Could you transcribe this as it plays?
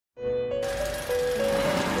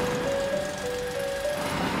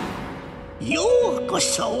ようこ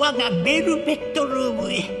そ我がベルベットルー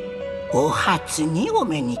ムへ。お初にお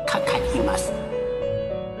目にかかります。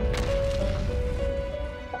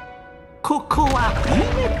ここは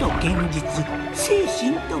夢と現実、精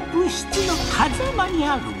神と物質の狭間に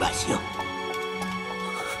ある場所。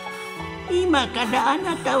今からあ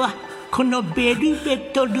なたはこのベルベ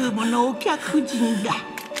ットルームのお客人だ。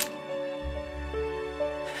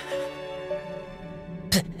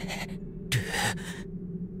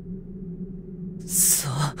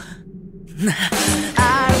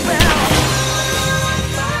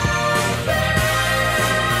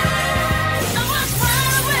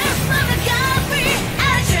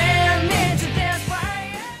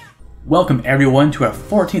Welcome everyone to our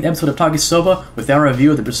 14th episode of Talkisoba with our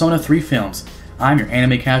review of the Persona 3 films. I'm your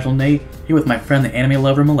anime casual Nate, here with my friend the anime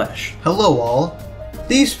lover Malesh. Hello all!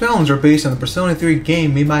 These films are based on the Persona 3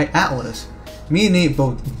 game made by Atlas. Me and Nate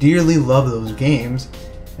both dearly love those games,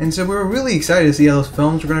 and so we were really excited to see how those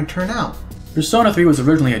films were going to turn out. Persona 3 was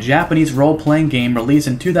originally a Japanese role-playing game released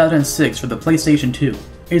in 2006 for the PlayStation 2.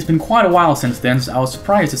 It's been quite a while since then, so I was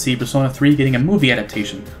surprised to see Persona 3 getting a movie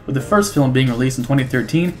adaptation, with the first film being released in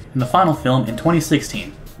 2013 and the final film in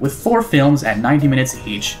 2016. With 4 films at 90 minutes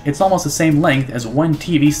each, it's almost the same length as one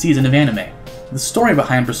TV season of anime. The story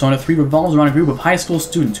behind Persona 3 revolves around a group of high school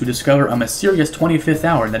students who discover a mysterious 25th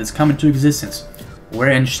hour that has come into existence,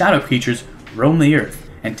 wherein shadow creatures roam the earth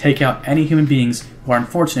and take out any human beings who are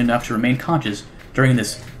unfortunate enough to remain conscious during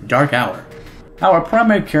this dark hour. Our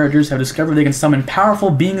primary characters have discovered they can summon powerful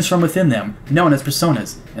beings from within them, known as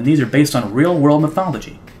personas, and these are based on real-world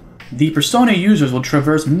mythology. The persona users will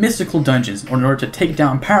traverse mystical dungeons in order to take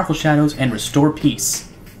down powerful shadows and restore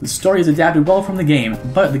peace. The story is adapted well from the game,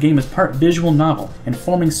 but the game is part visual novel, and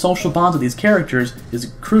forming social bonds with these characters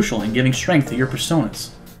is crucial in giving strength to your personas.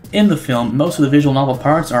 In the film, most of the visual novel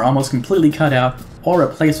parts are almost completely cut out or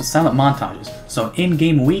replaced with silent montages, so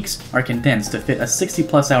in-game weeks are condensed to fit a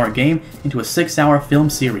 60-plus hour game into a 6-hour film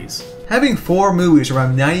series. Having 4 movies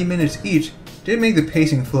around 90 minutes each did make the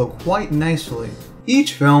pacing flow quite nicely.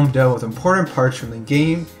 Each film dealt with important parts from the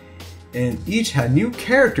game, and each had new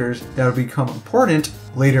characters that would become important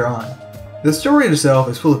later on. The story itself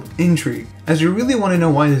is full of intrigue, as you really want to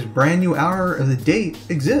know why this brand new hour of the day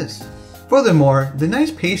exists. Furthermore, the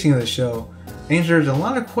nice pacing of the show answers a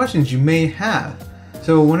lot of questions you may have,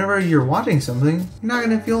 so whenever you're watching something, you're not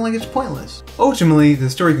going to feel like it's pointless. Ultimately, the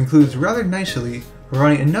story concludes rather nicely,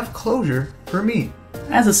 providing enough closure for me.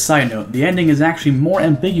 As a side note, the ending is actually more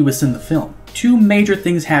ambiguous in the film. 2 major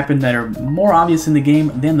things happen that are more obvious in the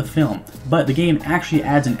game than the film, but the game actually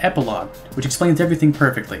adds an epilogue, which explains everything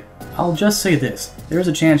perfectly. I'll just say this, there is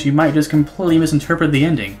a chance you might just completely misinterpret the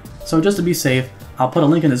ending, so just to be safe, I'll put a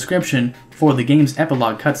link in the description for the game's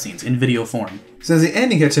epilogue cutscenes in video form. Since the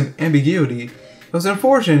ending had some ambiguity, it was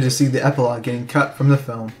unfortunate to see the epilogue getting cut from the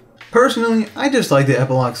film. Personally, I just like the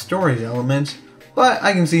epilogue story elements, but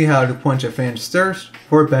I can see how to quench a fan's thirst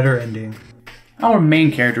for a better ending. Our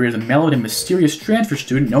main character is a mellowed and mysterious transfer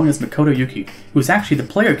student known as Makoto Yuki, who is actually the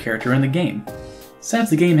player character in the game. Since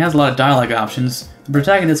the game has a lot of dialogue options, the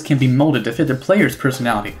protagonist can be molded to fit the player's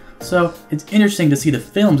personality, so it's interesting to see the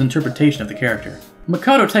film's interpretation of the character.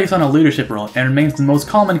 Makoto takes on a leadership role and remains the most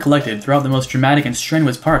calm and collected throughout the most dramatic and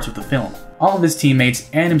strenuous parts of the film. All of his teammates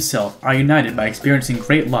and himself are united by experiencing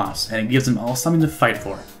great loss, and it gives them all something to fight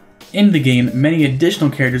for. In the game, many additional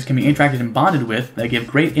characters can be interacted and bonded with that give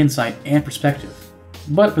great insight and perspective.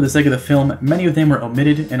 But for the sake of the film, many of them were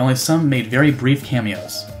omitted and only some made very brief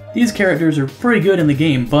cameos. These characters are pretty good in the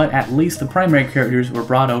game, but at least the primary characters were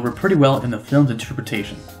brought over pretty well in the film's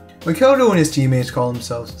interpretation. Makoto and his teammates call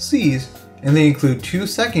themselves C's, and they include 2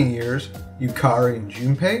 second years, Yukari and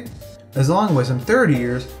Junpei, as long with some third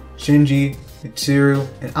years, Shinji, Mitsuru,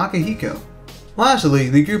 and Akihiko. Lastly,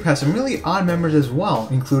 the group has some really odd members as well,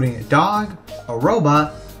 including a dog, a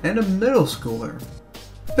robot, and a middle schooler.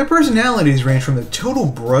 Their personalities range from the total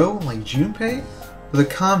bro, like Junpei, to the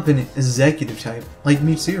confident executive type, like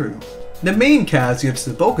Mitsuru. The main cast gets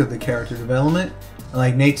the bulk of the character development, and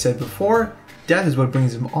like Nate said before, death is what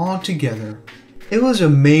brings them all together. It was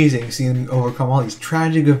amazing seeing them overcome all these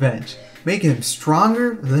tragic events, making them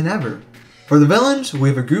stronger than ever. For the villains, we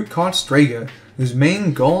have a group called Strega, whose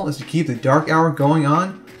main goal is to keep the Dark Hour going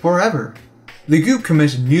on forever. The group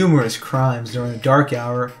commits numerous crimes during the Dark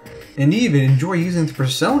Hour, and even enjoy using the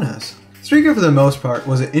personas. Strega, for the most part,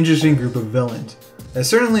 was an interesting group of villains that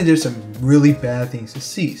certainly did some really bad things to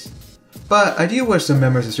Cease. But I do wish some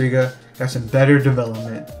members of Strega got some better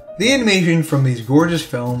development. The animation from these gorgeous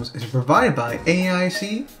films is provided by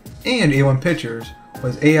AIC and A1 Pictures,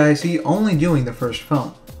 with AIC only doing the first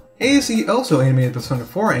film. AIC also animated Persona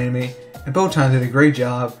 4 anime and both times did a great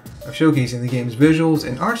job of showcasing the game's visuals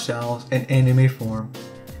and art styles in anime form.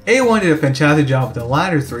 A1 did a fantastic job with the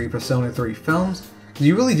latter 3 Persona 3 films, because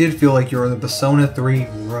you really did feel like you were on the Persona 3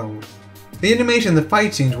 road. The animation and the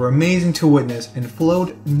fight scenes were amazing to witness and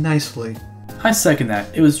flowed nicely. I second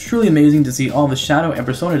that. It was truly amazing to see all the Shadow and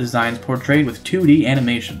Persona designs portrayed with 2D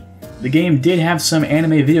animation. The game did have some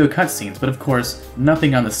anime video cutscenes, but of course,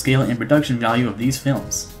 nothing on the scale and production value of these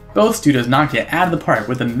films. Both studios knocked it out of the park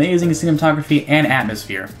with amazing cinematography and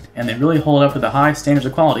atmosphere, and they really hold up to the high standards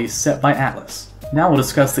of quality set by Atlus. Now we'll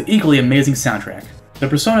discuss the equally amazing soundtrack. The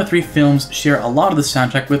Persona 3 films share a lot of the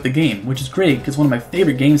soundtrack with the game, which is great because it's one of my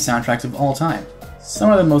favorite game soundtracks of all time.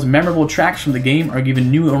 Some of the most memorable tracks from the game are given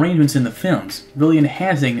new arrangements in the films, really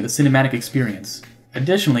enhancing the cinematic experience.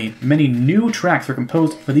 Additionally, many new tracks were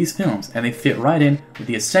composed for these films, and they fit right in with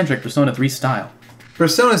the eccentric Persona 3 style.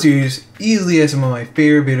 Persona series easily has some of my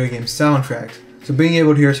favorite video game soundtracks, so being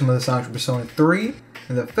able to hear some of the songs from Persona 3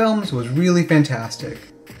 and the films was really fantastic.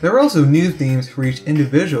 There are also new themes for each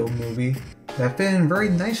individual movie that fit in very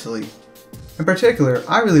nicely. In particular,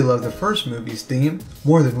 I really love the first movie's theme,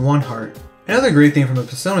 More Than One Heart. Another great thing from the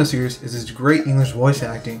Persona series is its great English voice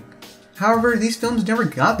acting. However, these films never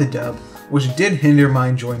got the dub, which did hinder my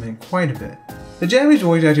enjoyment quite a bit. The Japanese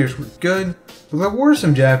voice actors were good, but there were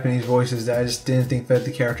some Japanese voices that I just didn't think fit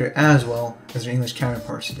the character as well as their English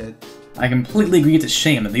counterparts did. I completely agree it's a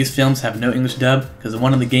shame that these films have no English dub, because the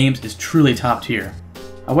one in the games is truly top tier.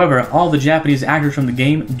 However, all the Japanese actors from the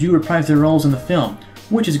game do reprise their roles in the film,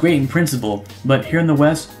 which is great in principle, but here in the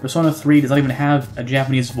West, Persona 3 does not even have a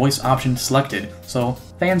Japanese voice option selected, so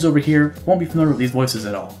fans over here won't be familiar with these voices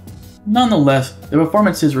at all. Nonetheless, the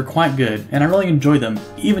performances were quite good, and I really enjoyed them,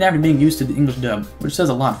 even after being used to the English dub, which says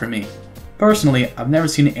a lot for me. Personally, I've never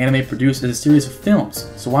seen anime produced as a series of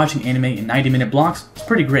films, so watching anime in 90-minute blocks is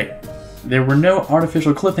pretty great. There were no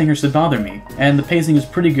artificial cliffhangers to bother me, and the pacing is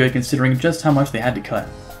pretty good considering just how much they had to cut.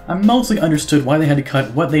 I mostly understood why they had to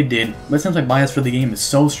cut what they did, but since my bias for the game is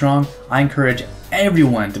so strong, I encourage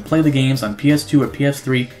everyone to play the games on PS2 or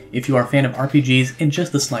PS3 if you are a fan of RPGs in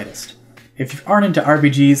just the slightest. If you aren't into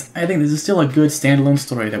RPGs, I think this is still a good standalone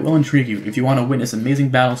story that will intrigue you if you want to witness amazing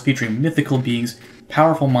battles featuring mythical beings,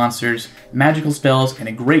 powerful monsters, magical spells, and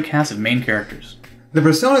a great cast of main characters. The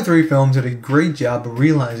Persona 3 films did a great job of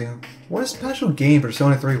realizing what a special game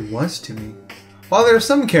Persona 3 was to me. While there are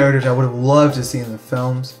some characters I would have loved to see in the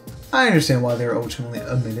films, I understand why they were ultimately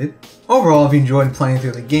omitted. Overall, if you enjoyed playing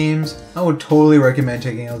through the games, I would totally recommend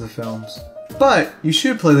checking out the films. But you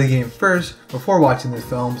should play the game first before watching the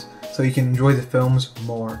films so you can enjoy the films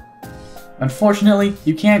more. Unfortunately,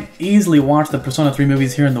 you can't easily watch the Persona 3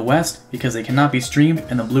 movies here in the West because they cannot be streamed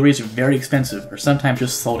and the Blu-rays are very expensive or sometimes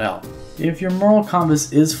just sold out. If your moral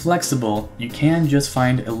compass is flexible, you can just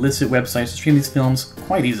find illicit websites to stream these films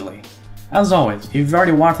quite easily. As always, if you've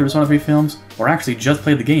already watched the Persona 3 films, or actually just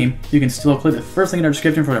played the game, you can still click the first link in our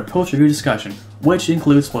description for a post-review discussion, which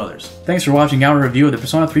includes spoilers. Thanks for watching our review of the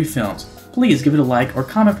Persona 3 films. Please give it a like or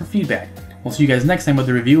comment for feedback. We'll see you guys next time with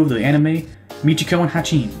a review of the anime Michiko and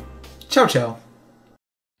Hachin. Ciao ciao.